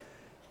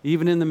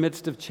Even in the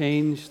midst of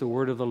change, the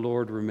word of the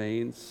Lord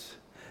remains.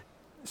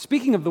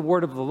 Speaking of the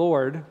word of the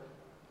Lord,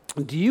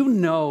 do you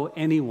know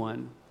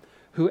anyone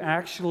who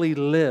actually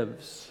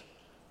lives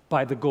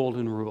by the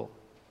golden rule?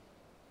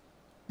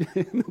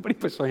 Nobody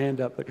puts their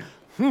hand up. Like,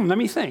 let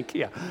me think.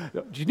 Yeah.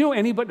 Do you know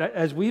anybody,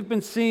 as we've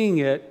been seeing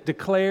it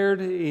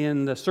declared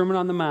in the Sermon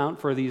on the Mount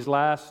for these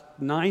last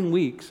 9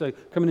 weeks,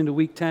 coming into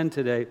week 10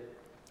 today,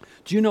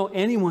 do you know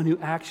anyone who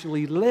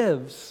actually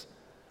lives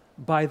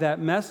by that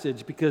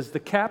message? Because the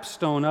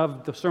capstone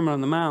of the Sermon on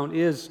the Mount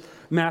is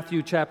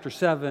Matthew chapter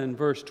 7,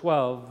 verse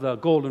 12, the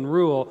golden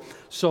rule.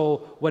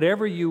 So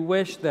whatever you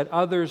wish that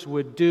others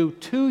would do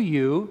to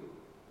you,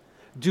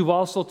 do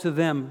also to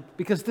them,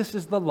 because this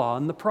is the law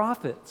and the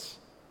prophets.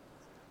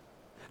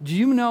 Do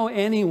you know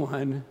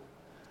anyone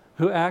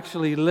who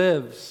actually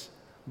lives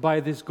by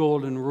this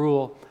golden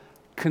rule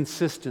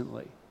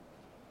consistently?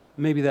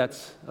 Maybe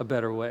that's a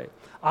better way.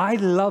 I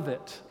love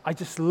it. I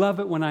just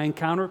love it when I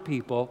encounter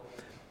people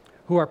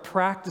who are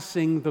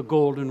practicing the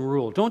golden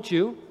rule. Don't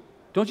you?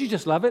 Don't you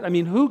just love it? I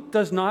mean, who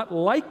does not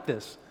like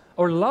this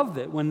or love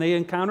it when they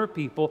encounter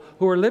people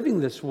who are living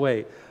this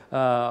way?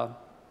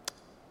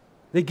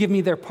 They give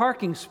me their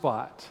parking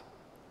spot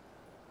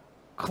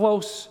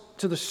close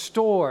to the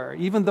store,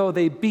 even though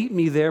they beat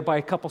me there by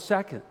a couple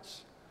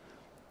seconds.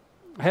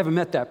 I haven't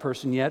met that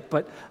person yet,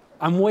 but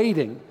I'm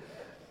waiting.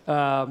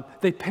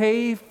 They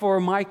pay for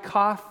my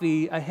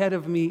coffee ahead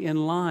of me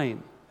in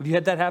line. Have you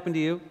had that happen to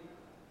you?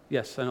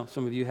 Yes, I know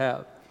some of you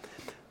have.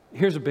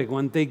 Here's a big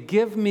one. They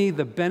give me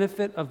the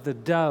benefit of the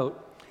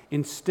doubt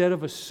instead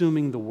of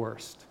assuming the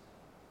worst.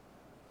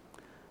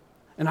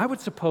 And I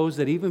would suppose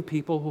that even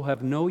people who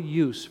have no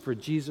use for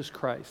Jesus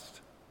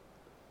Christ,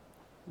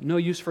 no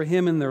use for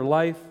Him in their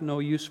life, no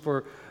use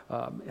for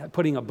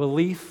putting a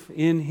belief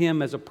in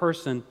Him as a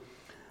person,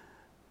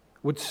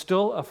 would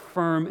still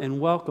affirm and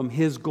welcome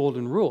His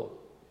golden rule,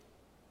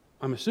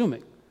 I'm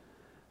assuming.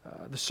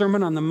 The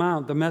Sermon on the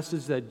Mount, the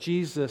message that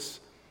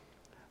Jesus,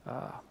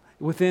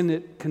 within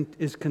it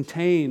is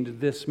contained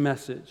this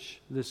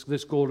message,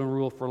 this golden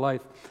rule for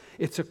life.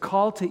 It's a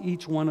call to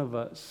each one of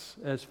us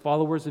as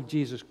followers of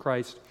Jesus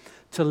Christ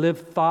to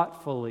live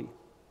thoughtfully,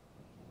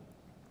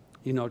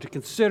 to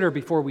consider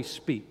before we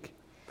speak,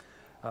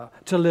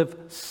 to live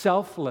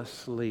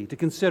selflessly, to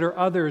consider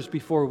others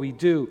before we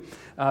do,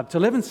 to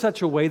live in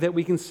such a way that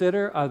we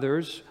consider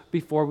others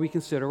before we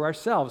consider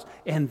ourselves.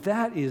 And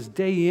that is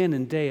day in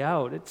and day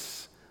out.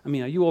 Are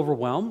you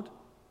overwhelmed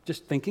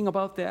just thinking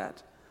about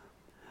that?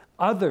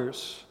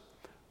 Others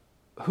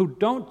who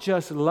don't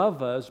just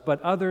love us, but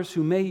others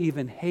who may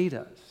even hate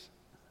us.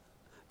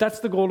 That's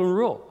the golden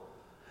rule.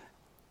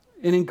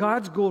 And in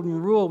God's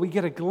golden rule, we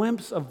get a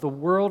glimpse of the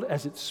world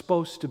as it's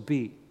supposed to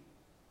be.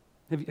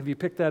 Have you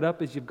picked that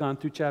up as you've gone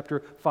through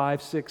chapter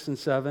 5, 6, and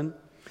 7?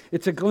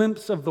 It's a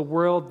glimpse of the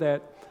world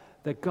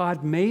that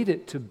God made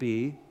it to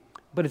be,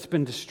 but it's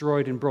been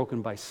destroyed and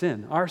broken by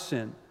sin, our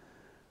sin.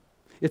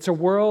 It's a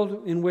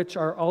world in which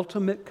our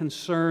ultimate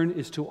concern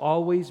is to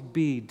always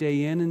be,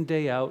 day in and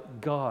day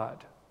out,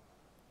 God.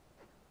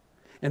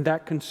 And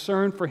that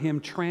concern for Him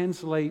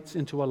translates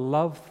into a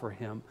love for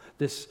Him,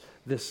 this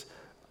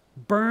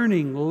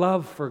burning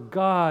love for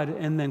God,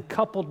 and then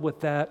coupled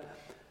with that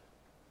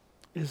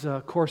is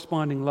a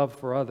corresponding love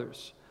for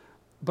others.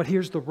 But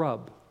here's the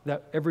rub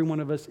that every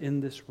one of us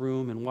in this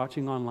room and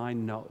watching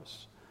online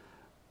knows.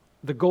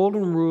 The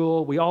golden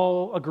rule, we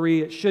all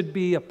agree it should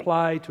be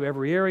applied to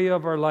every area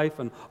of our life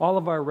and all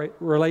of our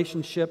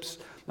relationships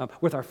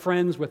with our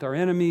friends, with our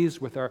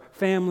enemies, with our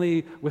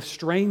family, with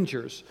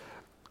strangers.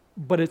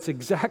 But it's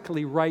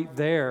exactly right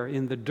there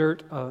in the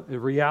dirt, the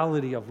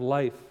reality of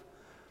life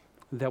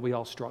that we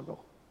all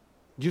struggle.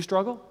 Do you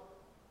struggle?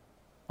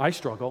 I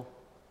struggle.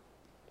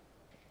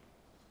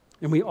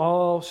 And we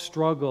all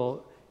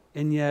struggle,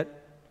 and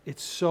yet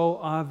it's so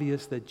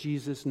obvious that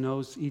Jesus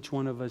knows each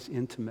one of us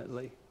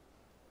intimately.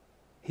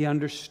 He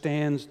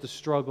understands the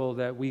struggle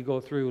that we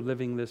go through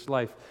living this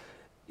life.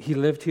 He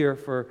lived here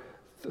for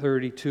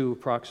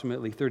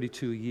approximately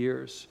 32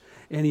 years.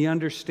 And He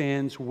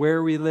understands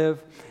where we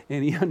live,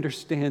 and He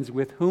understands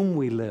with whom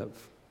we live.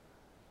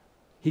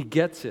 He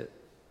gets it.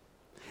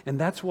 And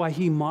that's why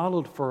He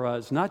modeled for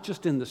us, not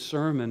just in the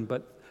sermon,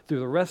 but through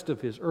the rest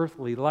of His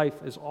earthly life,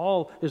 as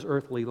all His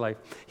earthly life.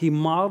 He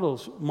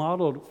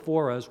modeled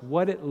for us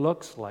what it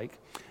looks like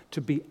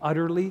to be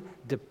utterly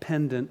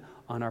dependent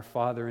on our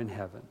Father in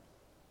heaven.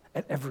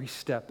 At every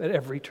step, at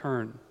every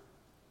turn.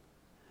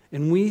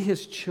 And we,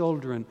 His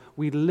children,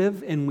 we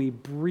live and we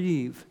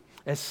breathe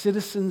as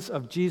citizens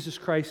of Jesus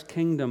Christ's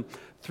kingdom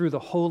through the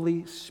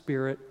Holy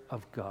Spirit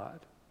of God.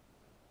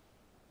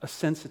 A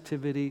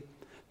sensitivity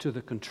to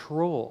the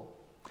control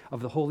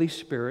of the Holy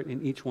Spirit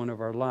in each one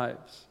of our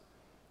lives.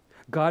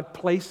 God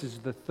places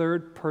the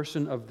third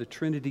person of the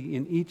Trinity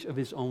in each of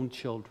His own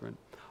children.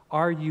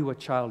 Are you a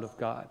child of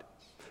God?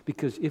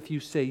 Because if you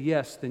say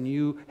yes, then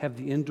you have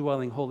the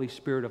indwelling Holy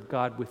Spirit of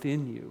God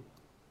within you.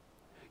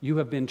 You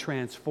have been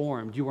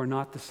transformed. You are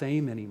not the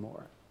same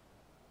anymore.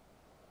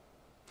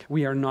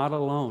 We are not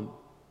alone.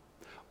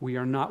 We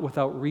are not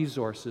without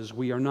resources.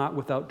 We are not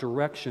without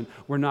direction.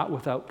 We're not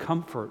without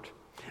comfort.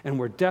 And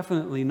we're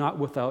definitely not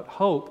without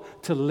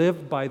hope to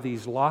live by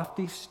these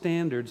lofty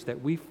standards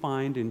that we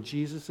find in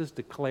Jesus'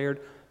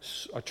 declared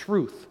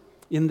truth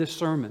in this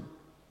sermon.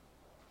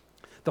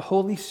 The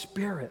Holy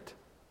Spirit.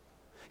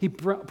 He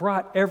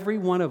brought every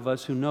one of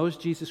us who knows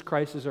Jesus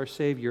Christ as our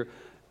Savior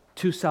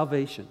to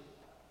salvation.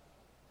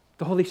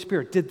 The Holy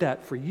Spirit did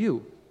that for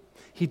you.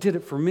 He did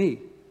it for me.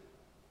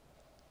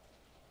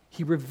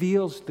 He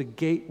reveals the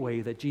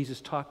gateway that Jesus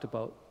talked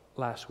about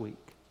last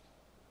week.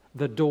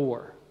 The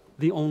door,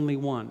 the only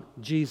one,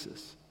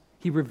 Jesus.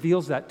 He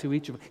reveals that to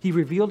each of us. He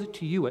revealed it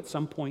to you at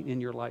some point in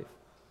your life.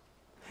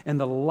 And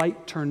the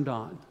light turned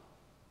on.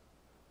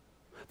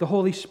 The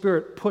Holy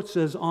Spirit puts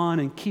us on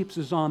and keeps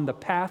us on the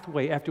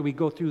pathway after we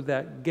go through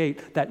that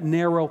gate, that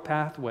narrow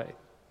pathway.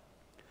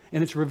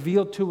 And it's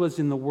revealed to us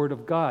in the Word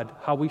of God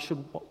how we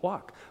should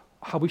walk,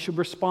 how we should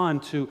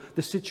respond to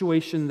the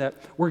situation that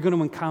we're going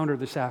to encounter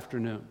this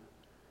afternoon.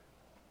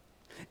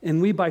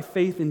 And we, by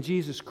faith in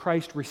Jesus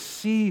Christ,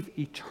 receive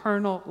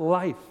eternal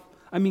life.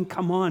 I mean,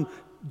 come on.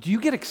 Do you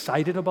get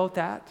excited about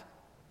that?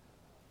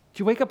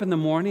 Do you wake up in the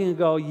morning and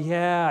go,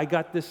 yeah, I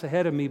got this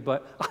ahead of me,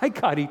 but I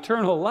got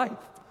eternal life.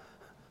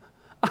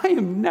 I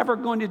am never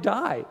going to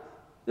die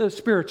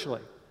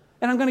spiritually.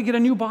 And I'm going to get a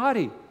new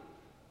body.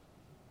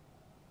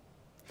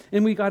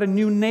 And we got a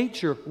new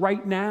nature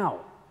right now.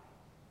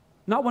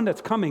 Not one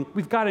that's coming.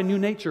 We've got a new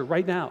nature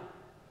right now.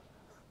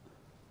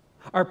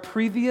 Our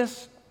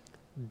previous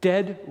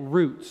dead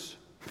roots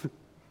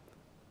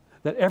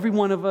that every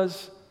one of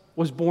us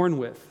was born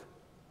with,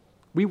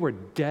 we were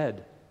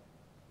dead.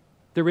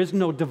 There is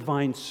no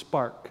divine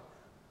spark.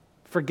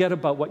 Forget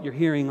about what you're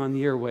hearing on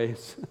the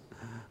airwaves.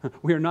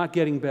 We are not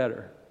getting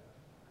better.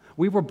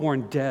 We were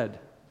born dead.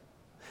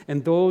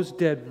 And those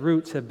dead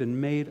roots have been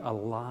made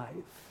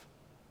alive.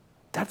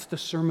 That's the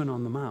Sermon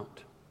on the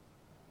Mount.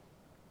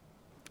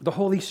 The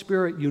Holy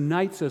Spirit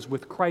unites us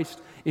with Christ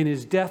in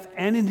his death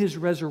and in his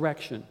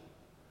resurrection.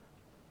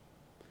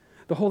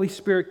 The Holy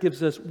Spirit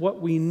gives us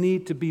what we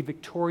need to be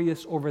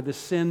victorious over the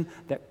sin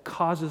that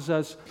causes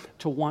us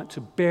to want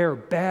to bear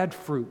bad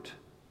fruit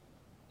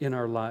in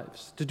our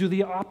lives, to do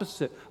the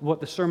opposite of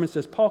what the sermon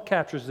says. Paul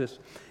captures this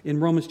in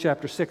Romans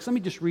chapter 6. Let me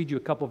just read you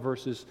a couple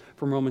verses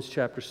from Romans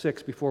chapter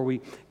 6 before we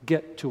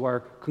get to our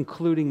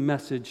concluding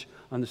message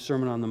on the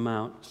Sermon on the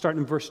Mount.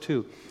 Starting in verse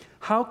 2.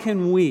 How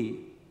can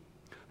we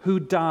who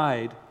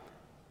died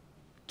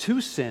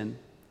to sin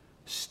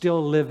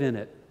still live in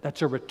it?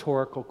 That's a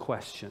rhetorical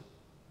question.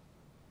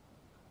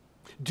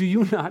 Do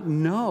you not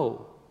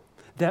know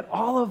that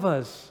all of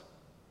us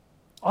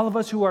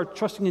who are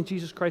trusting in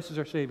Jesus Christ as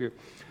our Savior,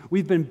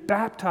 we've been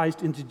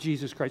baptized into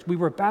Jesus Christ. We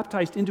were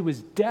baptized into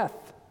his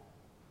death.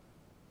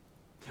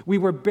 We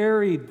were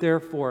buried,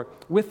 therefore,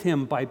 with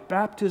him by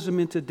baptism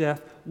into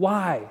death.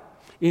 Why?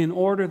 In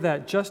order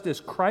that just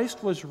as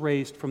Christ was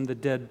raised from the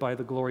dead by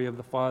the glory of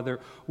the Father,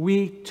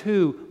 we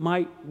too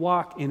might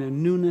walk in a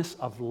newness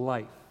of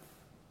life.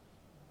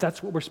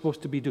 That's what we're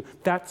supposed to be doing.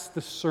 That's the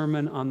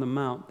Sermon on the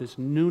Mount, this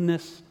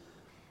newness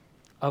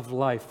of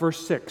life.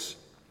 Verse 6,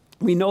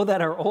 we know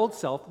that our old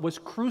self was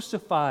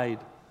crucified.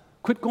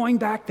 Quit going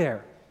back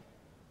there.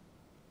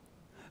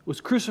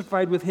 Was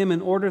crucified with him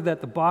in order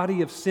that the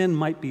body of sin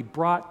might be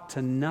brought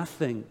to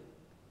nothing,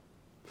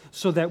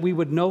 so that we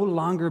would no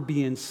longer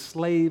be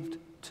enslaved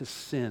to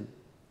sin.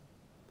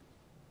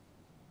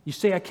 You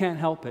say, I can't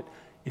help it.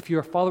 If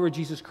you're a follower of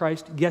Jesus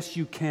Christ, yes,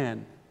 you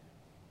can.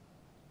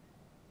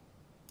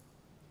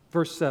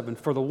 Verse 7,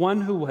 for the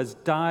one who has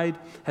died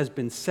has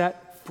been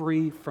set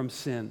free from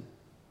sin.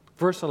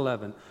 Verse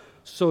 11,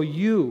 so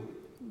you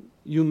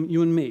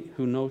and me,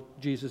 who know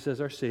Jesus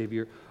as our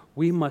Savior,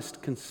 we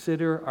must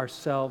consider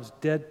ourselves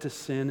dead to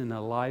sin and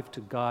alive to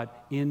God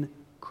in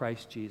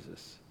Christ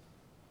Jesus.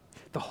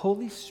 The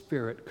Holy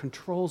Spirit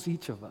controls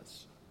each of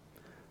us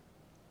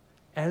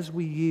as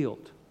we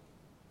yield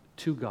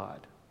to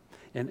God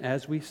and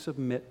as we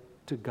submit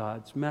to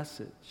God's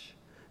message.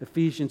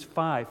 Ephesians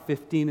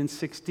 5:15 and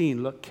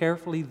 16. Look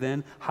carefully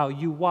then how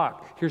you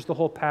walk. Here's the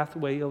whole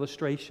pathway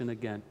illustration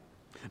again.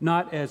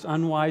 Not as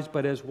unwise,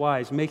 but as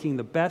wise, making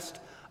the best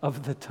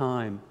of the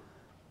time.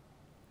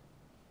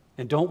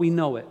 And don't we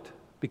know it?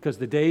 Because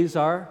the days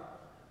are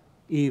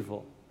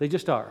evil. They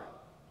just are.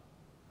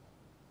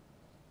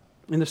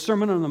 In the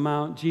Sermon on the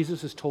Mount,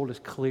 Jesus has told us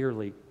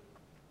clearly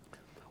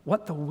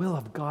what the will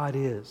of God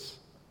is.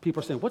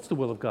 People are saying, what's the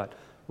will of God?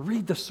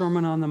 Read the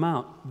Sermon on the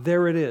Mount.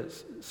 There it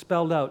is,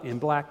 spelled out in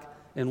black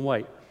and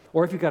white.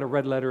 Or if you've got a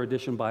red letter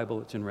edition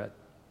Bible, it's in red.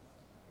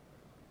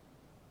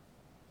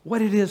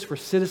 What it is for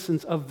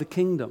citizens of the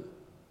kingdom.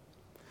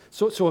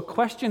 So a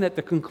question at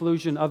the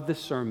conclusion of this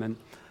sermon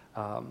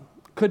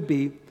could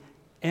be,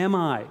 am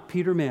I,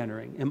 Peter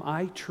Mannering, am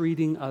I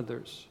treating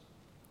others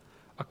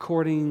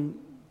according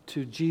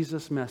to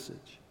Jesus'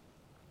 message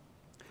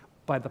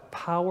by the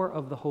power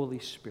of the Holy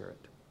Spirit?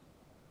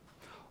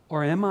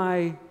 Or am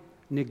I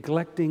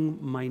neglecting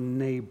my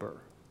neighbor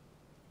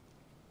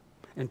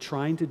and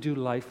trying to do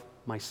life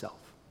myself?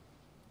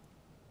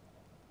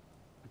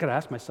 I've got to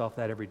ask myself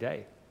that every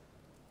day.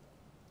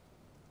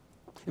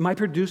 Am I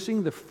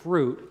producing the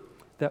fruit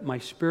that my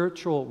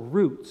spiritual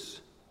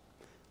roots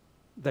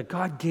that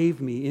God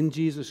gave me in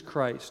Jesus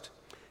Christ,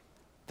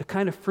 the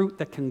kind of fruit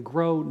that can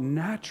grow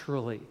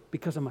naturally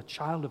because I'm a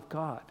child of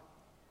God?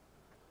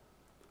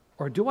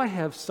 Or do I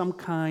have some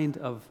kind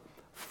of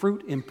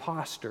fruit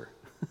imposter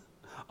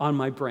on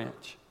my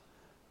branch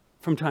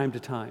from time to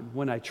time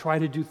when I try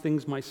to do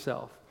things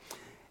myself?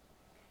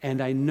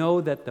 And I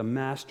know that the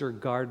master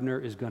gardener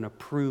is going to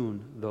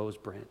prune those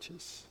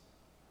branches.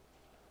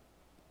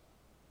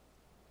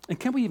 And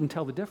can we even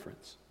tell the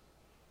difference?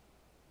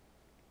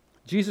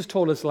 Jesus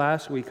told us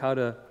last week how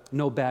to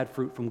know bad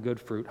fruit from good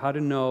fruit, how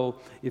to know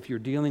if you're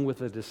dealing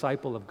with a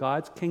disciple of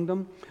God's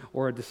kingdom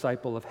or a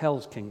disciple of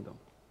hell's kingdom,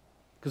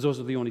 because those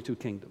are the only two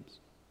kingdoms.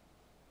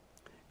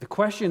 The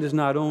question is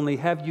not only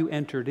have you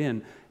entered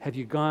in, have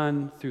you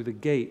gone through the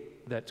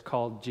gate that's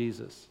called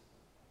Jesus,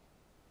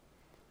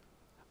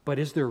 but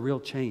is there real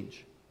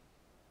change?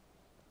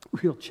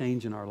 Real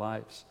change in our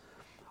lives?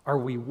 Are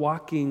we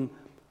walking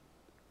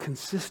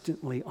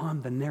consistently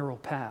on the narrow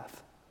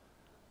path?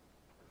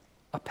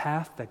 A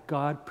path that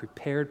God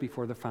prepared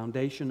before the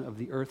foundation of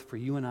the earth for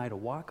you and I to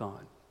walk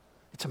on.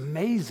 It's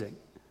amazing.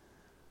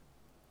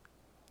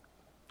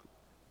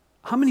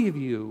 How many of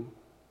you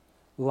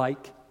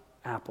like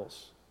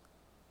apples?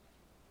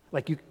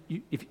 Like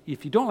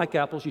if you don't like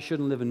apples, you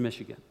shouldn't live in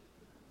Michigan.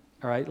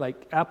 All right?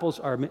 Like apples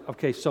are,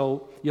 okay,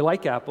 so you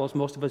like apples,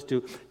 most of us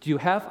do. Do you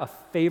have a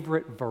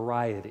favorite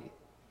variety?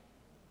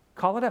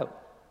 Call it out.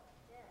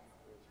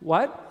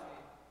 What?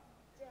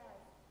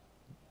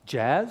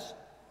 Jazz?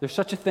 There's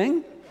such a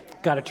thing?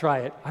 Got to try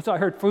it. I thought I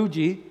heard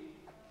Fuji.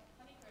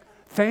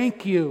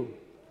 Thank you.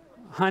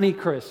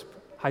 Honeycrisp.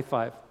 High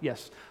five.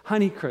 Yes.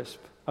 Honeycrisp.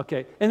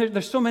 Okay. And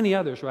there's so many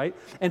others, right?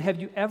 And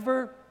have you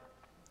ever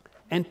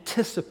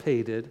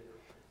anticipated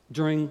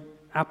during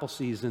apple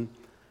season,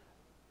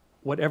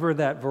 whatever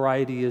that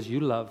variety is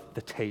you love,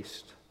 the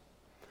taste?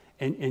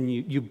 And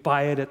you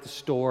buy it at the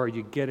store,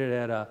 you get it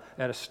at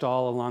a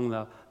stall along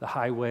the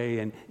highway,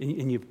 and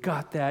you've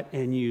got that,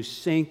 and you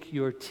sink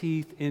your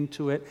teeth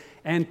into it,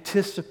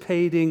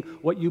 anticipating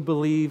what you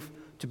believe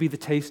to be the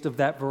taste of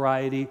that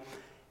variety,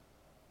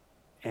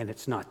 and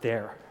it's not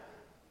there.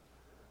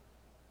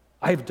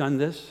 I've done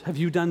this. Have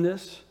you done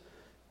this?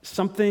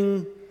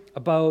 Something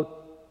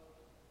about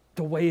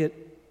the way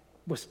it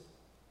was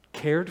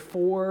cared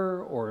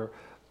for, or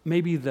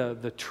maybe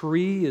the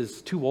tree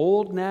is too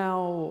old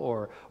now,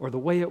 or the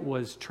way it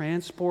was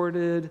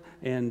transported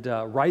and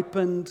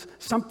ripened.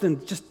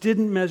 Something just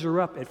didn't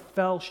measure up. It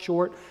fell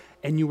short,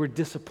 and you were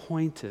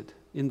disappointed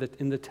in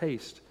the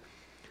taste.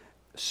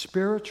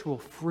 Spiritual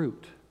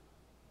fruit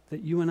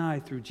that you and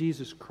I, through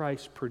Jesus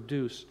Christ,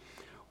 produce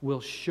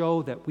will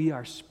show that we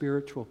are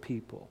spiritual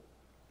people.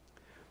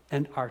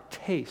 And our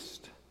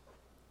taste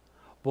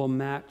will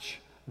match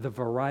the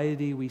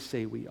variety we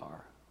say we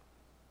are,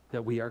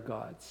 that we are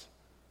God's.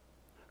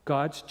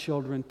 God's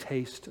children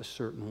taste a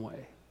certain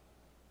way.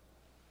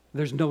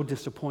 There's no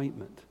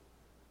disappointment.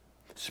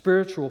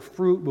 Spiritual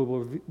fruit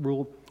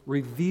will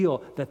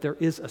reveal that there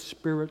is a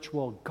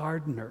spiritual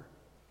gardener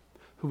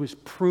who is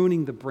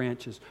pruning the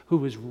branches,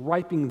 who is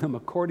ripening them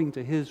according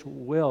to his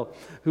will,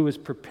 who is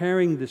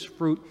preparing this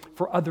fruit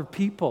for other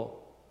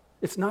people.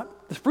 The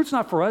fruit's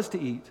not for us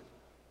to eat,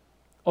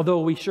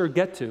 although we sure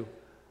get to.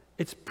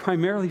 It's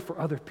primarily for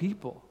other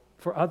people,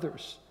 for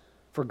others,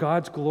 for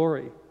God's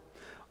glory.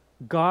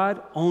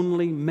 God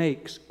only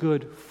makes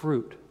good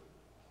fruit.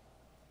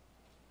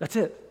 That's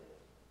it.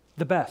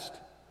 The best.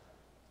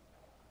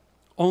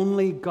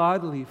 Only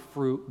godly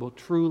fruit will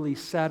truly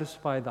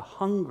satisfy the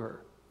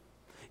hunger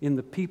in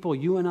the people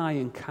you and I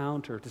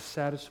encounter to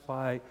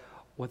satisfy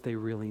what they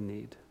really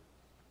need.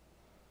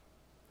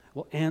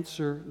 Will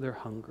answer their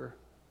hunger,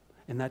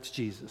 and that's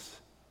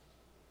Jesus.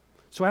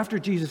 So after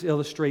Jesus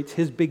illustrates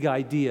his big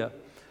idea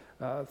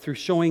through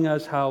showing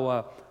us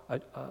how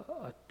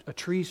a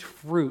tree's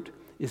fruit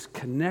is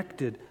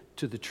connected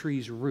to the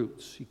tree's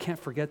roots. You can't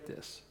forget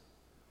this.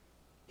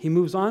 He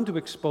moves on to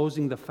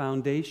exposing the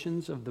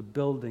foundations of the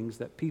buildings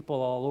that people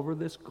all over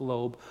this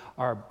globe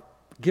are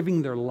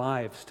giving their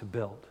lives to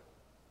build.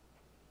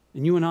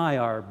 And you and I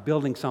are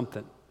building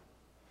something.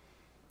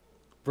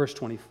 Verse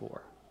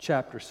 24,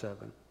 chapter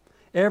 7.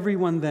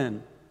 Everyone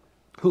then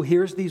who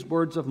hears these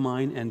words of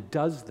mine and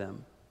does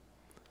them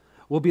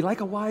will be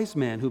like a wise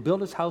man who built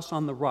his house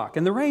on the rock.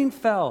 And the rain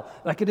fell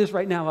like it is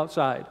right now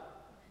outside.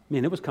 I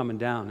mean, it was coming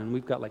down, and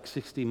we've got like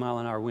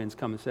 60-mile-an-hour winds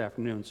coming this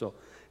afternoon, so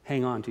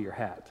hang on to your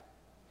hat.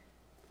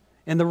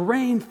 And the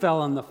rain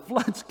fell and the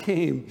floods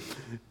came.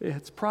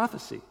 It's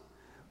prophecy.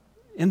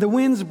 And the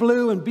winds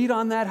blew and beat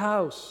on that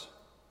house,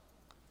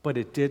 but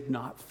it did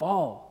not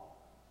fall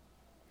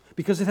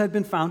because it had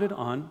been founded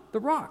on the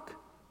rock.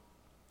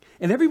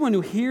 And everyone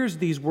who hears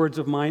these words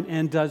of mine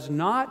and does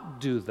not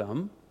do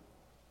them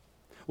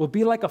will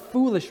be like a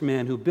foolish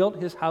man who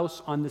built his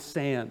house on the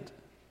sand.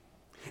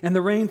 And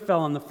the rain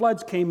fell, and the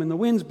floods came, and the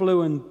winds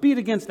blew and beat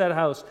against that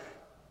house,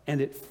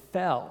 and it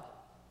fell.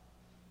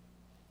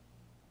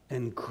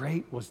 And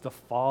great was the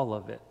fall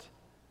of it.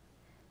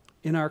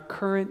 In our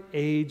current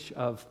age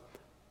of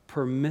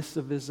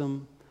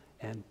permissivism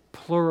and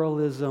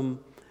pluralism.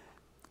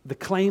 The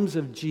claims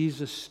of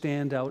Jesus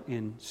stand out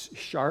in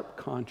sharp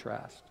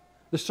contrast.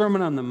 The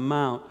Sermon on the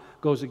Mount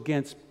goes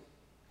against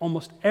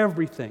almost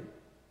everything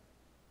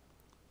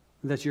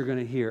that you're going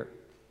to hear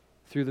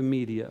through the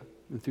media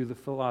and through the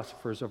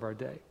philosophers of our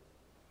day.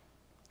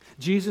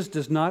 Jesus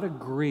does not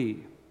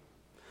agree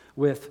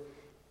with,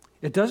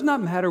 it does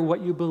not matter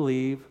what you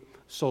believe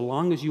so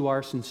long as you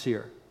are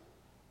sincere.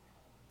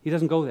 He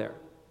doesn't go there.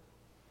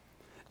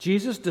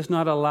 Jesus does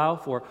not allow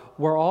for,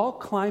 we're all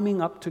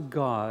climbing up to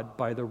God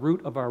by the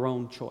route of our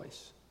own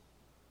choice.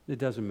 It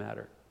doesn't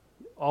matter.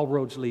 All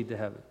roads lead to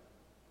heaven.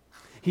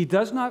 He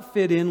does not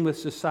fit in with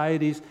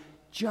society's,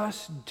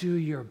 just do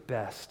your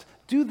best.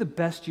 Do the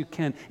best you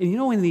can. And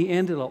in the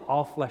end, it'll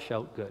all flesh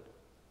out good.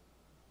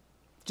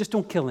 Just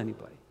don't kill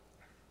anybody.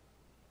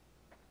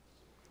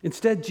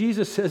 Instead,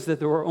 Jesus says that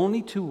there are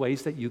only two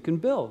ways that you can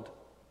build.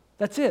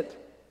 That's it.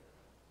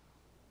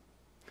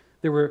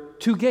 There were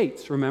two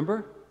gates,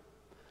 remember?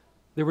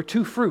 There were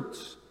two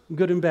fruits,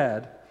 good and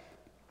bad.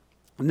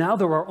 Now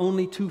there are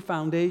only two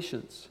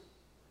foundations.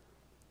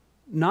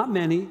 Not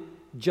many,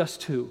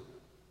 just two.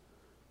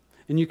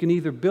 And you can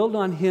either build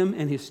on him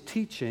and his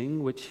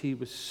teaching, which he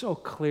was so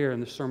clear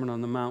in the Sermon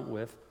on the Mount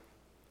with,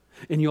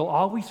 and you'll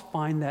always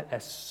find that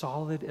as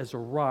solid as a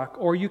rock,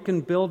 or you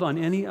can build on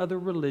any other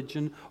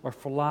religion or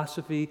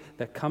philosophy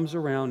that comes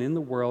around in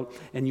the world,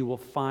 and you will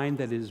find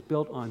that it is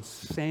built on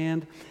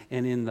sand,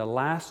 and in the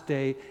last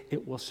day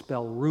it will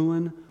spell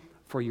ruin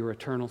for your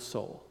eternal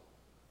soul.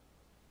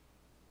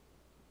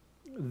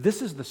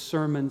 This is the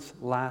sermon's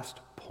last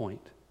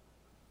point.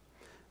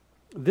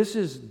 This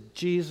is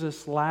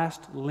Jesus'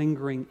 last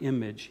lingering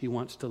image he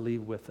wants to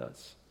leave with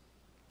us,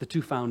 the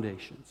two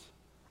foundations.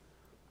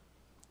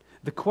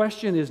 The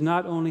question is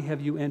not only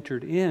have you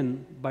entered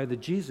in by the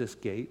Jesus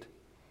gate,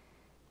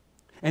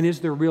 and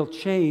is there real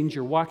change,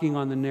 you're walking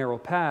on the narrow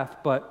path,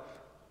 but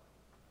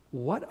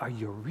what are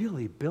you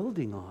really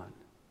building on,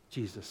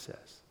 Jesus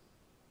says.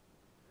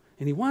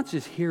 And he wants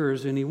his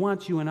hearers, and he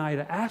wants you and I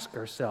to ask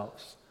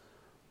ourselves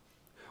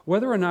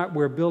whether or not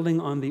we're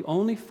building on the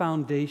only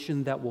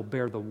foundation that will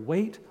bear the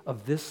weight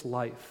of this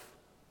life.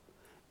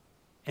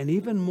 And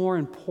even more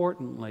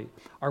importantly,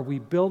 are we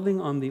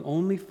building on the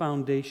only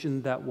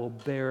foundation that will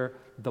bear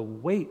the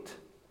weight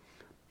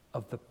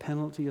of the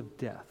penalty of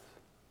death?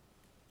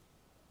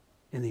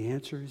 And the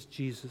answer is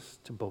Jesus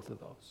to both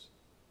of those.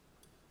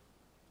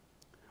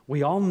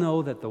 We all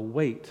know that the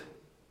weight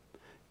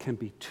can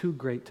be too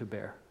great to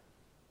bear.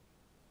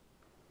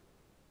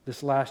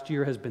 This last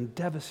year has been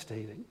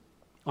devastating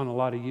on a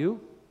lot of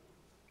you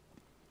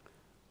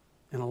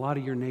and a lot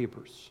of your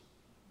neighbors.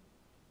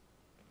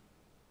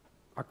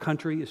 Our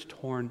country is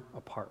torn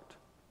apart.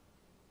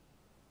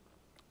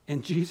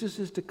 And Jesus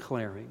is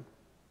declaring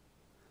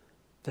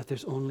that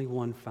there's only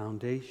one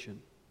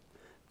foundation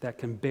that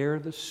can bear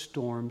the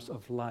storms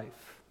of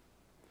life.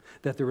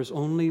 That there is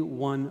only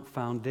one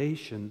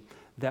foundation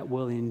that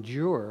will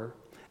endure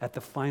at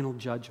the final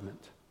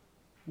judgment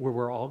where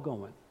we're all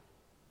going.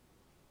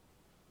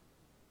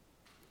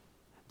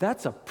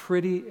 That's a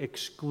pretty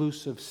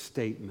exclusive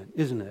statement,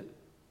 isn't it?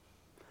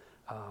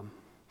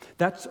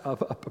 That's a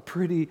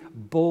pretty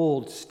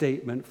bold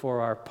statement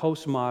for our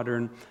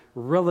postmodern,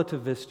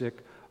 relativistic,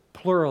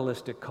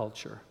 pluralistic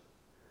culture.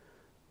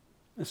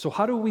 And so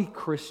how do we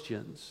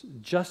Christians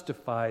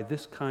justify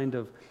this kind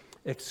of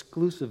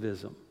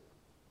exclusivism?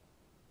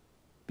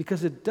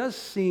 Because it does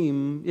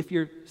seem, if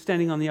you're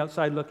standing on the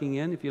outside looking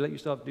in, if you let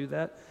yourself do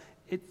that,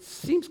 it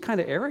seems kind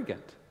of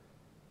arrogant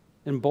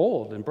and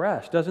bold and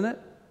brash, doesn't it?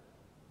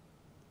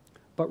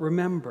 But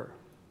remember,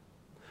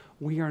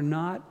 we are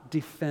not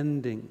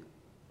defending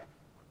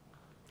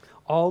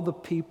all the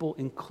people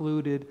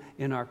included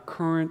in our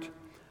current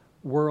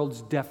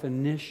world's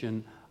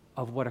definition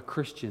of what a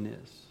Christian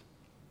is.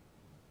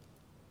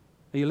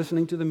 Are you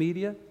listening to the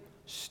media?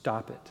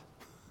 Stop it.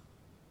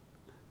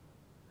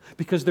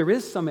 Because there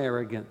is some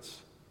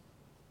arrogance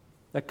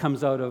that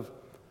comes out of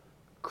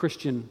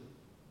Christian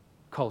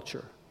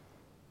culture.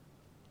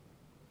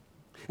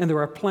 And there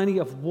are plenty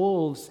of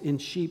wolves in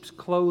sheep's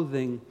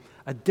clothing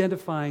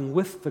identifying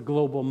with the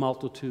global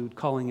multitude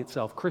calling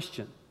itself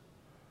Christian.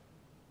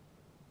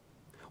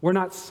 We're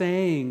not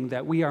saying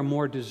that we are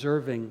more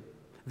deserving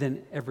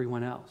than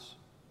everyone else.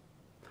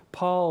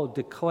 Paul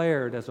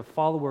declared as a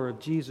follower of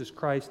Jesus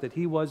Christ that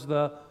he was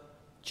the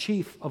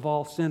chief of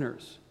all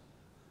sinners.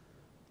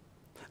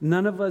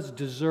 None of us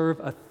deserve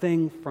a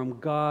thing from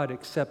God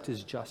except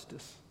his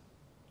justice.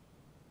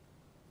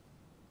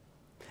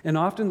 And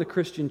often the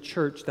Christian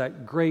church,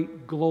 that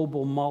great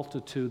global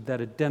multitude that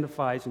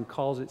identifies and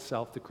calls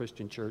itself the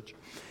Christian church,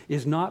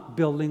 is not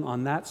building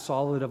on that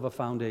solid of a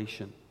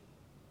foundation.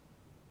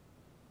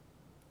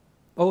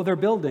 Oh, they're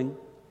building,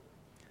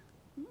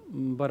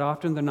 but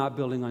often they're not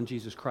building on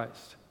Jesus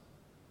Christ.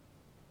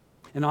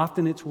 And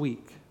often it's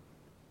weak.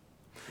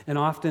 And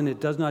often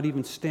it does not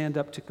even stand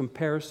up to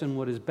comparison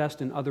what is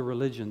best in other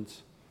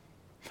religions,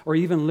 or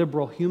even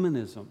liberal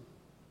humanism.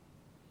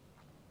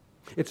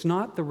 It's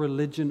not the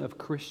religion of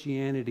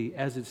Christianity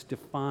as it's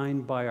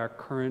defined by our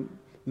current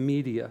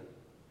media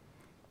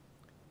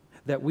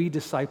that we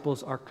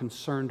disciples are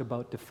concerned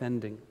about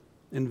defending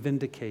and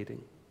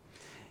vindicating.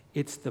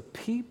 It's the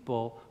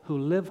people who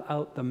live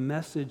out the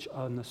message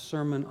on the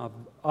sermon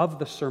of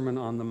the Sermon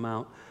on the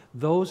Mount.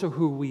 Those are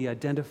who we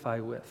identify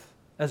with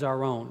as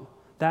our own.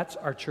 That's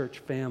our church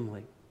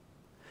family.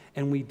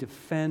 And we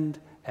defend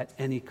at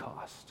any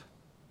cost.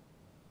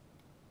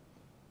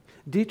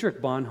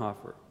 Dietrich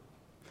Bonhoeffer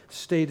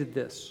stated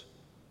this: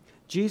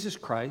 Jesus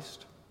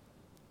Christ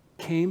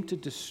came to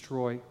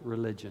destroy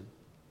religion.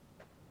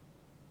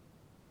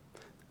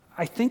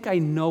 I think I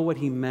know what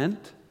he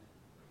meant,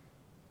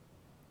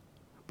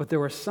 but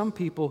there are some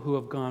people who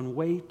have gone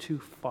way too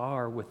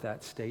far with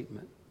that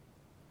statement.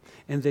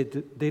 And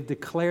they've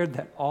declared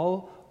that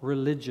all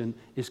religion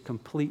is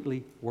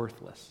completely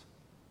worthless.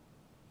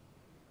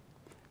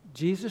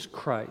 Jesus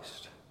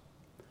Christ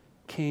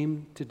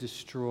came to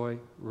destroy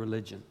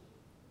religion.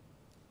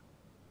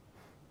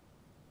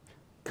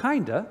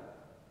 Kinda.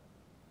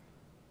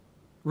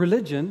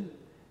 Religion,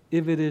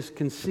 if it is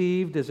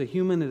conceived as a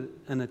human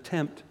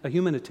attempt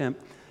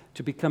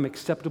to become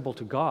acceptable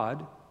to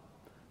God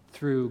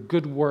through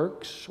good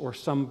works or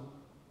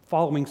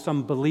following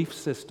some belief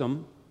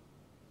system,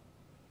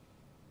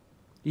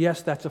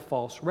 yes, that's a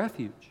false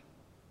refuge.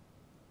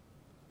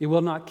 It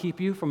will not keep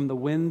you from the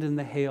wind and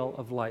the hail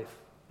of life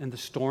and the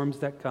storms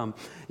that come.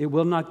 It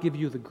will not give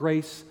you the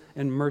grace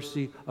and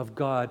mercy of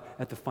God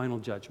at the final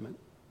judgment.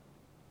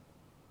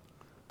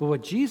 But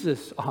what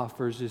Jesus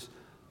offers is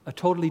a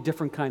totally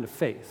different kind of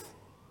faith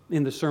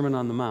in the Sermon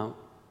on the Mount.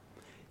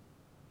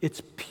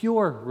 It's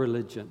pure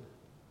religion.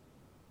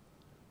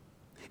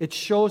 It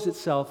shows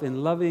itself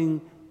in loving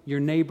your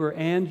neighbor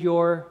and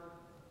your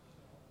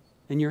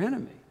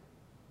enemy.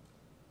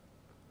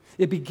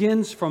 It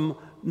begins from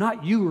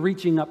not you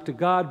reaching up to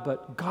God,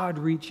 but God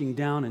reaching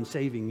down and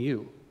saving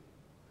you.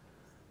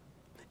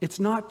 It's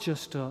not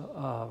just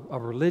a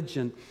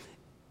religion,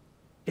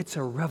 it's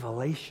a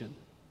revelation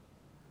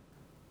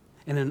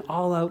and an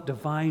all-out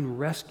divine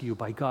rescue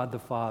by God the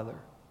Father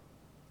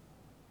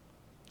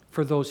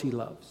for those he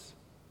loves.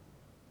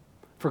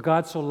 For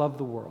God so loved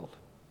the world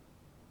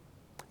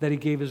that he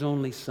gave his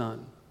only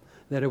Son,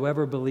 that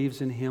whoever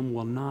believes in him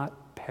will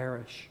not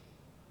perish,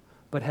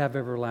 but have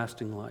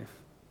everlasting life.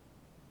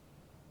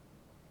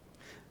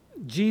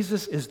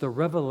 Jesus is the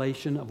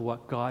revelation of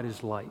what God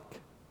is like.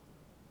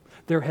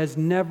 There has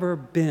never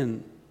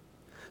been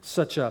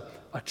such a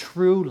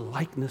true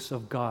likeness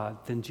of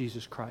God than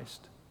Jesus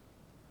Christ.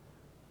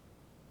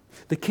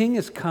 The King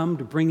has come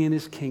to bring in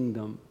his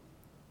kingdom,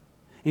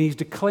 and he's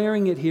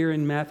declaring it here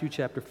in Matthew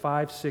chapter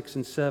 5, 6,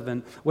 and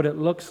 7, what it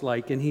looks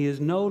like, and he is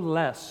no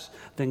less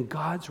than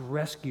God's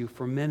rescue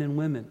for men and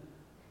women.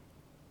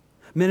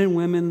 Men and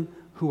women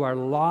who are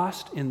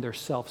lost in their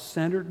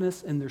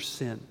self-centeredness and their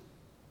sin.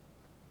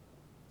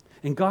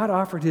 And God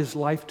offered his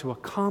life to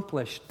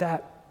accomplish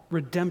that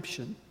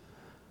redemption.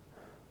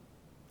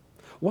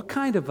 What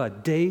kind of a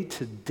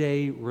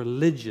day-to-day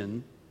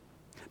religion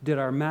did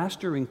our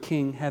Master and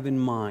King have in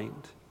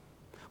mind?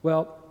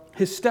 Well,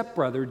 his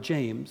stepbrother,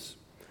 James,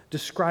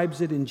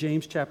 describes it in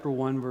James chapter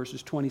 1,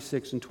 verses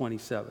 26 and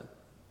 27.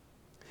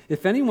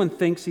 If anyone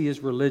thinks he is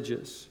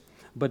religious,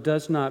 but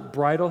does not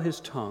bridle his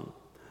tongue,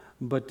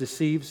 but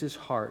deceives his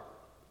heart,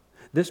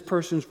 this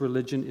person's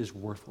religion is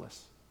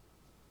worthless.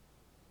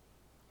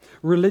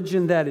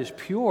 Religion that is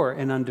pure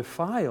and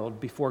undefiled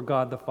before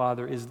God the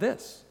Father is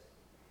this: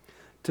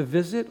 to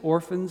visit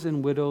orphans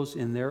and widows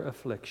in their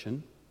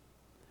affliction,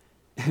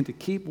 and to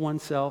keep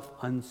oneself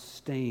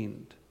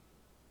unstained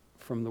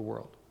from the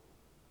world.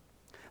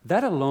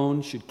 That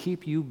alone should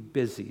keep you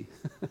busy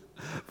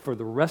for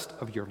the rest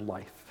of your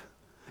life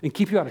and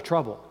keep you out of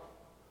trouble.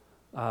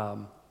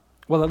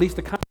 Well, at least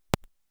the kind.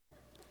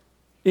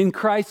 In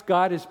Christ,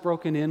 God is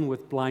broken in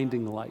with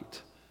blinding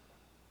light.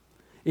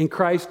 In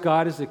Christ,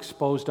 God has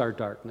exposed our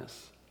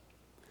darkness.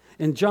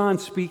 And John,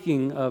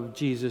 speaking of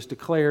Jesus,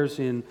 declares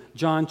in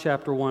John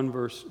chapter 1,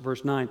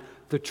 verse 9,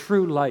 the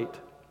true light,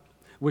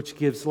 which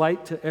gives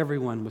light to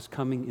everyone, was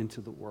coming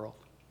into the world.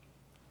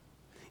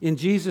 In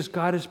Jesus,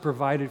 God has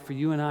provided for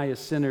you and I as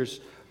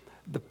sinners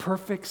the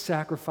perfect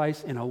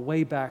sacrifice and a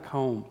way back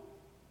home.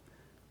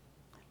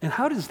 And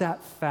how does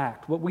that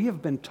fact, what we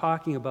have been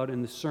talking about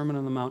in the Sermon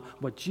on the Mount,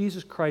 what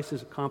Jesus Christ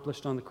has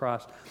accomplished on the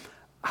cross,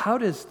 how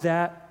does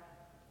that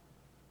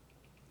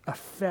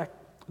affect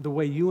the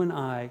way you and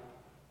I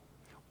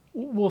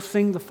will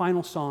sing the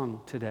final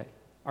song today,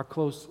 our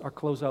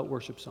closeout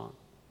worship song?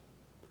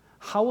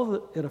 How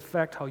will it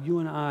affect how you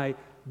and I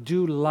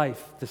do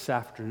life this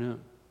afternoon,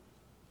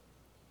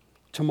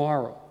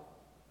 tomorrow?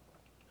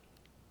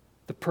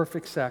 The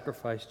perfect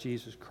sacrifice,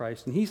 Jesus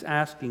Christ. And he's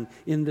asking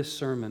in this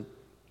sermon,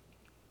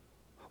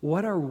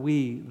 what are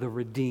we, the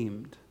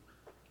redeemed?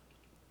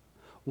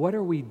 What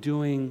are we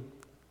doing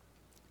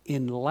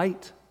in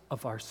light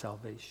of our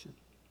salvation?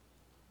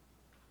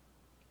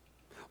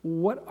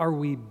 What are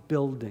we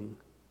building,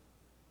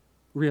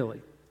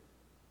 really?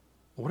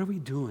 What are we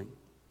doing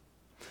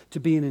to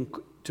be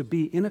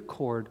in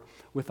accord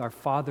with our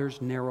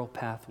Father's narrow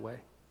pathway?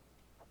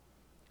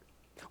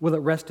 Will it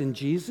rest in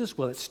Jesus?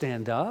 Will it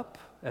stand up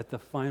at the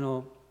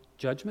final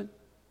judgment?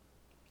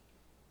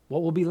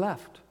 What will be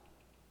left?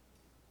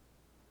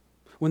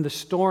 When the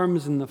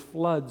storms and the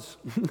floods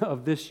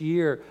of this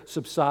year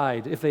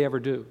subside, if they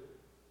ever do.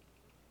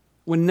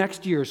 When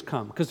next year's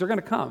come, because they're going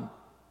to come.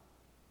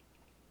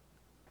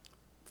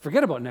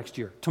 Forget about next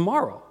year,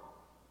 tomorrow.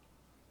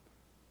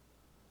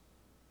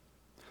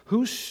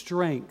 Whose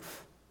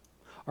strength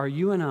are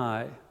you and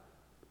I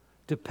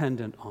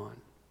dependent on?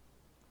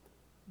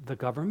 The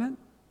government?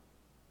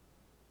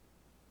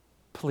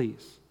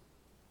 Please.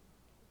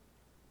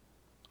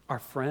 Our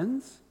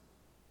friends?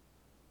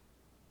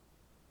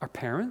 Our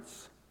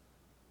parents?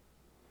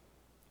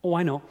 Oh,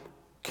 I know.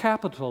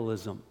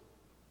 Capitalism.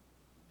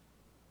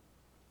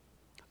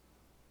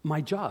 My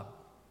job.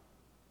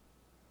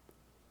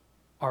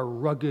 Our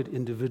rugged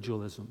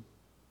individualism.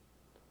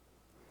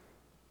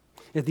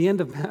 At the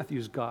end of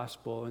Matthew's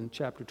gospel in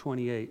chapter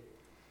 28,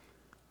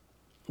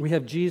 we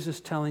have Jesus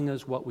telling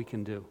us what we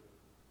can do.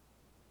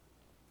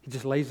 He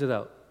just lays it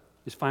out,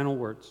 his final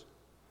words.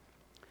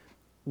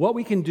 What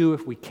we can do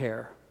if we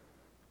care.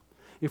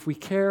 If we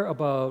care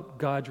about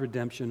God's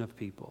redemption of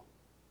people.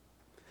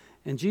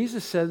 And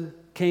Jesus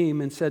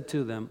came and said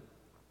to them,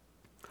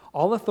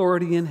 all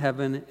authority in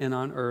heaven and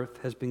on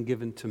earth has been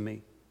given to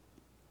me.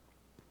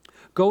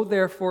 Go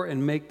therefore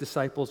and make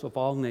disciples of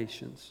all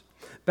nations,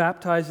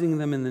 baptizing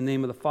them in the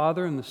name of the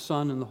Father and the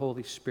Son and the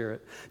Holy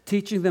Spirit,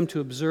 teaching them to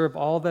observe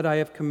all that I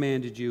have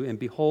commanded you, and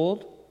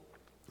behold,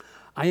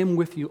 I am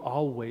with you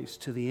always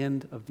to the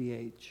end of the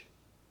age.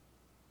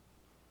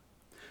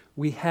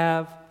 We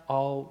have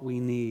all we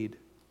need.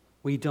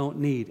 We don't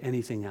need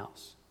anything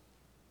else.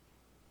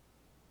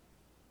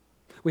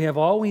 We have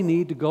all we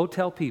need to go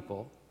tell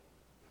people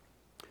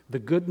the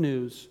good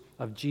news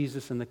of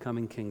Jesus and the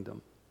coming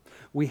kingdom.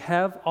 We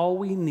have all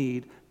we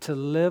need to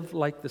live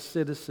like the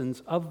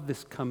citizens of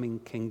this coming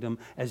kingdom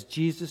as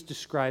Jesus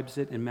describes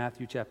it in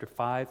Matthew chapter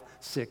 5,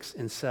 6,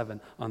 and 7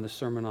 on the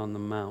Sermon on the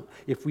Mount.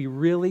 If we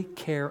really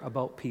care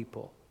about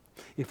people,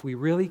 if we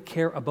really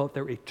care about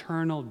their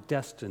eternal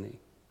destiny,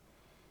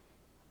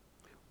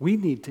 we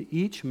need to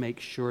each make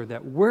sure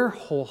that we're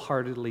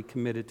wholeheartedly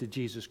committed to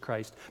Jesus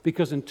Christ,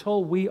 because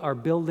until we are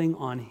building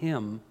on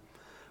Him,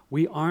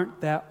 we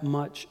aren't that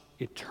much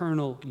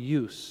eternal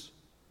use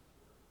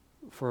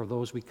for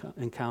those we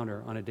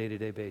encounter on a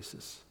day-to-day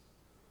basis.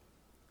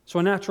 So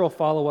a natural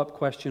follow-up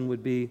question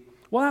would be,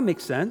 well, that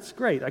makes sense.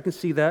 Great. I can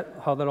see that,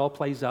 how that all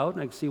plays out,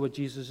 and I can see what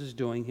Jesus is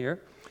doing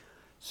here.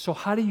 So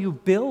how do you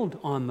build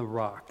on the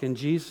rock? And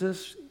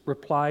Jesus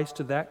replies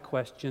to that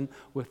question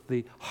with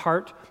the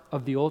heart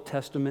of the Old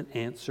Testament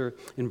answer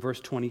in verse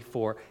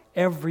 24.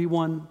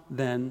 Everyone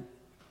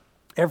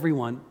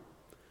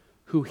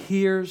who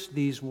hears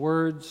these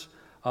words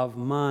of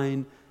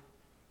mine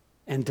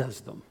and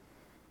does them.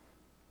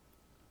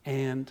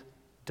 And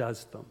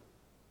does them.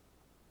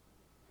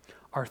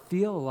 Our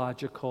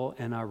theological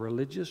and our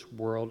religious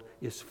world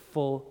is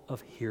full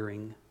of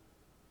hearing.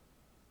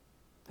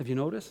 Have you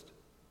noticed?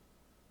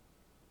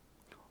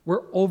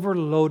 We're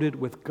overloaded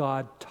with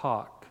God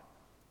talk.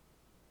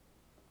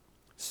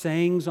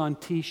 Sayings on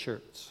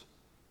t-shirts.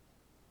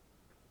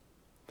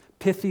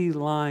 Pithy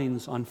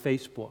lines on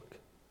Facebook.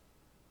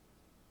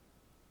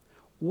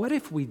 What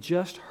if we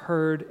just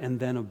heard and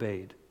then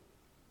obeyed?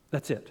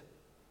 That's it.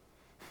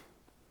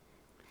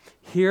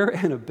 Hear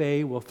and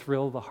obey will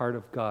thrill the heart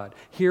of God.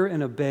 Hear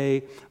and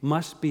obey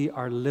must be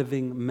our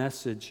living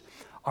message,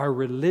 our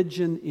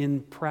religion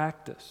in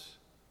practice.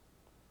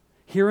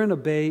 Hear and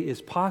obey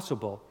is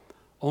possible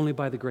only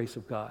by the grace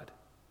of God.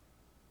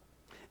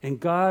 And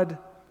God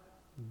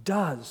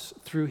does,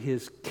 through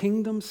His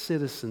kingdom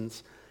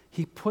citizens,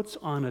 He puts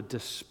on a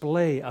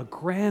display, a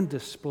grand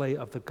display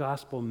of the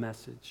gospel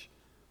message.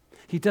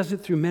 He does it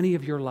through many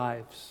of your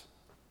lives,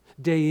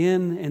 day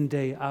in and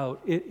day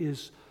out. It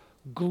is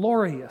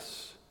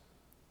glorious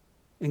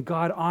and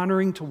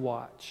God-honoring to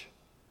watch.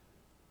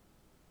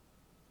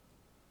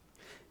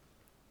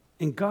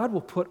 And God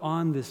will put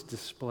on this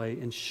display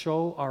and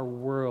show our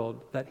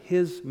world that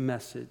His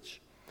message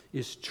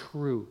is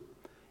true,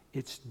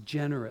 it's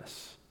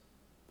generous,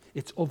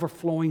 it's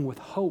overflowing with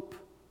hope.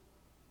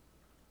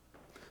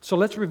 So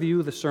let's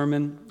review the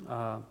sermon,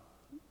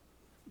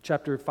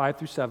 chapter 5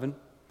 through 7,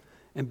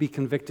 and be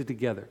convicted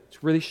together.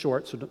 It's really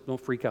short, so don't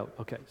freak out.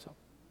 Okay, so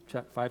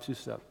chapter 5 through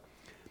 7.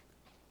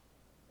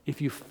 If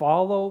you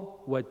follow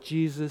what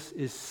Jesus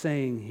is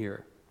saying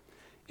here,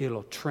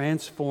 it'll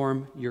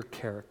transform your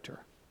character.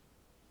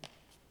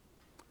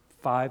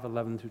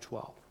 5:11 through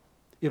 12.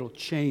 It'll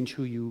change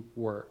who you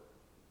were.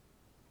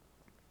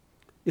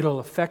 It'll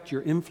affect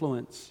your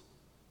influence.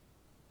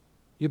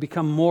 You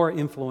become more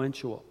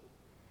influential.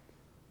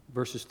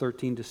 Verses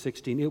 13 to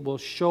 16. It will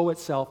show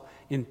itself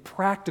in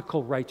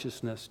practical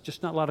righteousness.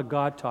 Just not a lot of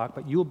God talk,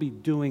 but you'll be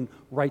doing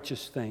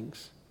righteous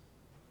things.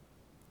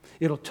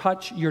 It'll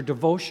touch your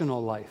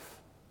devotional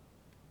life.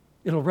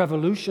 It'll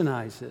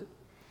revolutionize it.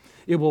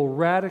 It will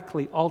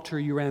radically alter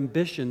your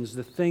ambitions,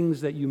 the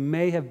things that you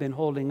may have been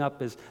holding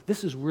up as,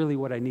 this is really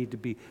what I need to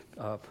be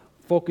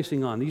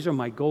focusing on. These are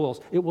my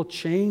goals. It will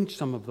change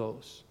some of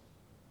those.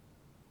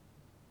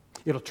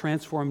 It'll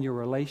transform your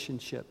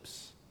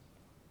relationships.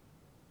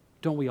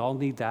 Don't we all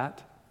need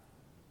that?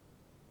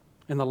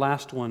 And the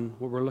last one,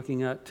 what we're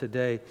looking at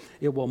today,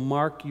 it will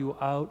mark you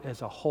out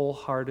as a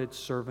wholehearted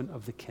servant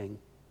of the King.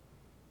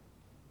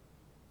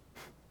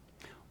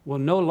 Will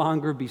no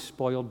longer be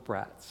spoiled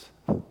brats.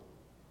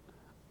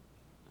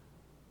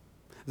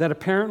 That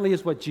apparently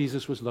is what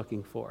Jesus was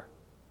looking for.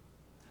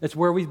 It's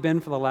where we've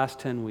been for the last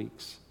 10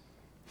 weeks.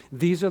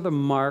 These are the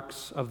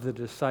marks of the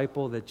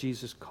disciple that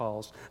Jesus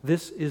calls.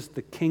 This is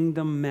the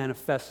kingdom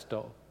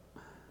manifesto.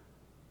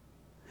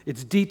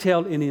 It's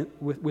detailed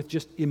with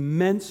just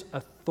immense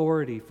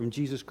authority from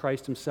Jesus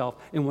Christ himself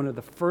in one of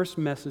the first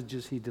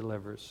messages he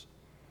delivers.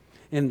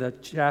 And the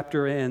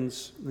chapter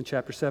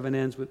 7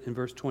 ends in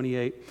verse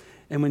 28.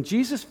 And when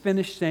Jesus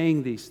finished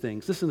saying these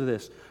things, listen to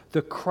this,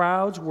 the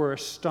crowds were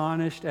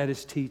astonished at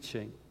his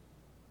teaching.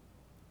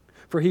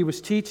 For he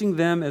was teaching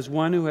them as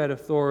one who had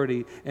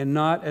authority and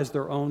not as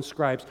their own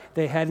scribes.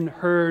 They hadn't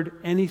heard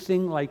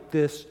anything like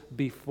this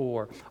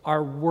before.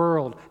 Our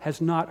world has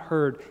not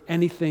heard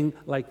anything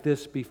like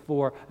this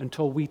before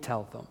until we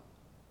tell them.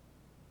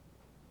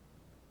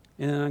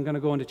 And then I'm going to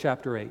go into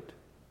chapter 8,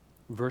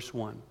 verse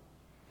 1.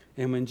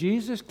 And when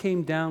Jesus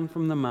came down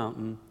from the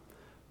mountain,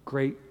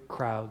 great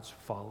crowds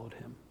followed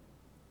him.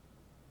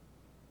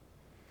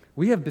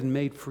 We have been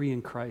made free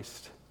in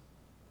Christ.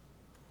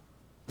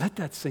 Let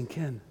that sink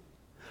in.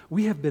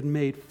 We have been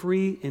made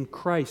free in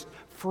Christ,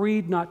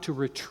 freed not to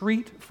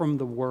retreat from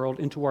the world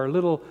into our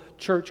little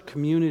church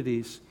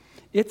communities.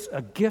 It's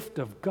a gift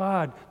of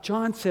God.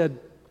 John said,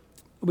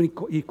 when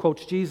he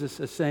quotes Jesus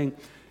as saying,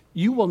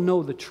 you will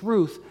know the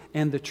truth,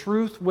 and the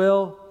truth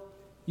will,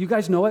 you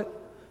guys know it,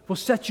 will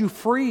set you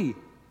free.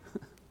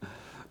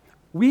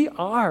 We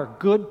are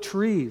good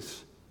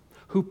trees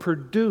who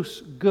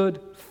produce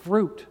good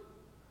fruit.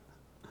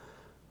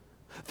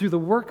 Through the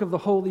work of the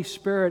Holy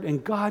Spirit,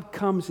 and God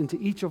comes into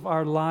each of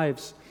our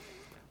lives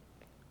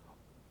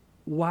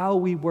while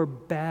we were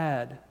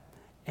bad,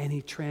 and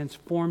he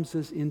transforms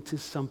us into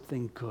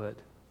something good.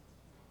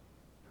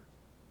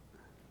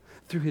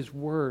 Through his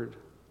word,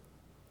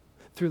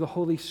 through the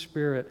Holy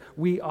Spirit,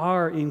 we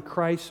are in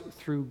Christ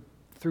through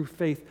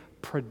faith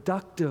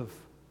productive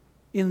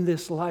in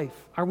this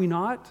life. Are we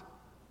not?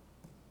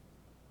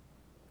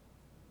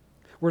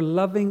 We're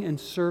loving and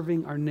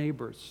serving our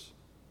neighbors.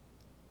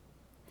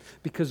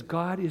 Because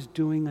God is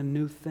doing a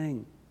new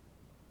thing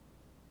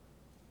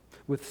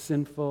with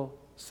sinful,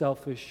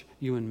 selfish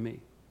you and me.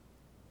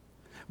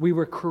 We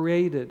were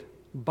created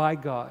by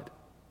God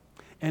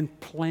and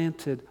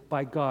planted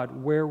by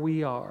God where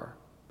we are,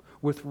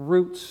 with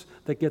roots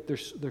that get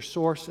their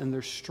source and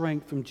their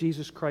strength from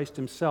Jesus Christ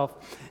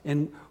himself.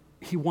 And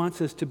he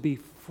wants us to be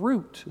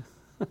fruit.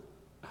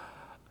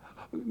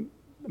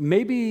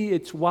 Maybe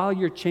it's while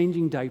you're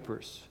changing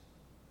diapers.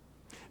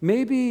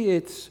 Maybe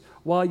it's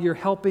while you're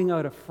helping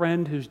out a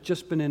friend who's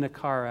just been in a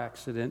car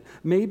accident.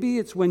 Maybe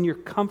it's when you're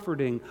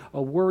comforting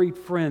a worried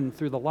friend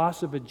through the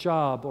loss of a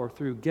job or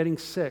through getting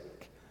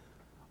sick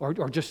or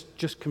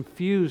just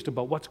confused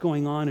about what's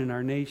going on in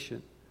our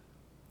nation.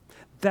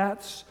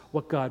 That's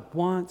what God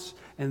wants,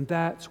 and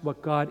that's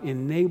what God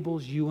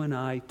enables you and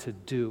I to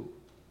do.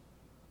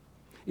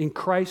 In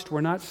Christ,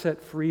 we're not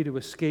set free to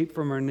escape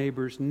from our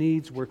neighbor's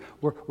needs.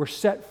 We're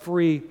set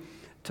free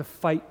to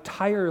fight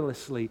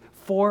tirelessly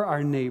for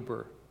our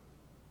neighbor.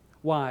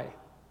 Why?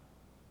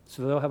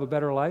 So they'll have a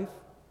better life?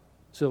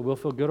 So we'll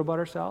feel good about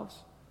ourselves?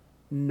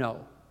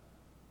 No.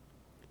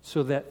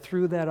 So that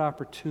through that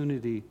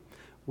opportunity,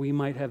 we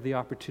might have the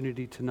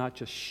opportunity to not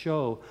just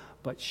show,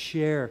 but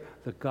share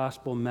the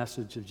gospel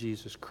message of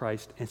Jesus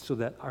Christ, and so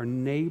that our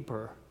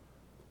neighbor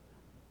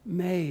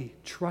may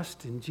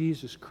trust in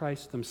Jesus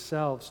Christ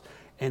themselves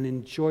and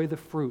enjoy the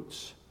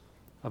fruits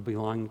of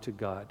belonging to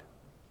God.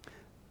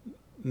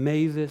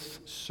 May this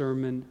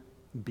sermon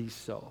be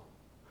so.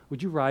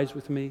 Would you rise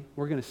with me?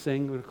 We're going to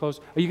sing. We're going to close.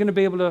 Are you going to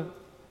be able to,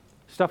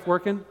 stuff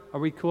working? Are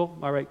we cool?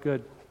 All right,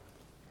 good.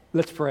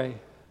 Let's pray.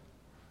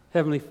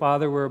 Heavenly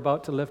Father, we're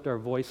about to lift our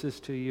voices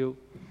to you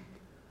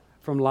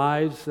from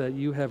lives that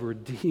you have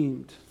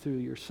redeemed through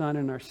your Son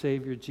and our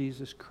Savior,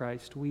 Jesus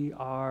Christ. We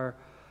are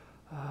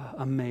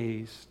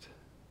amazed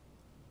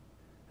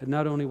at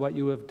not only what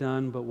you have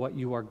done, but what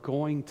you are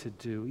going to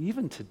do,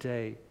 even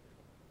today.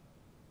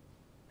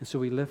 And so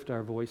we lift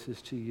our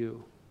voices to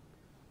you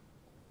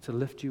to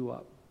lift you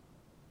up,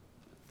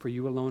 for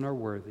you alone are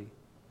worthy.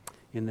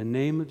 In the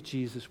name of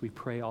Jesus, we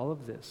pray all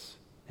of this.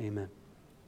 Amen.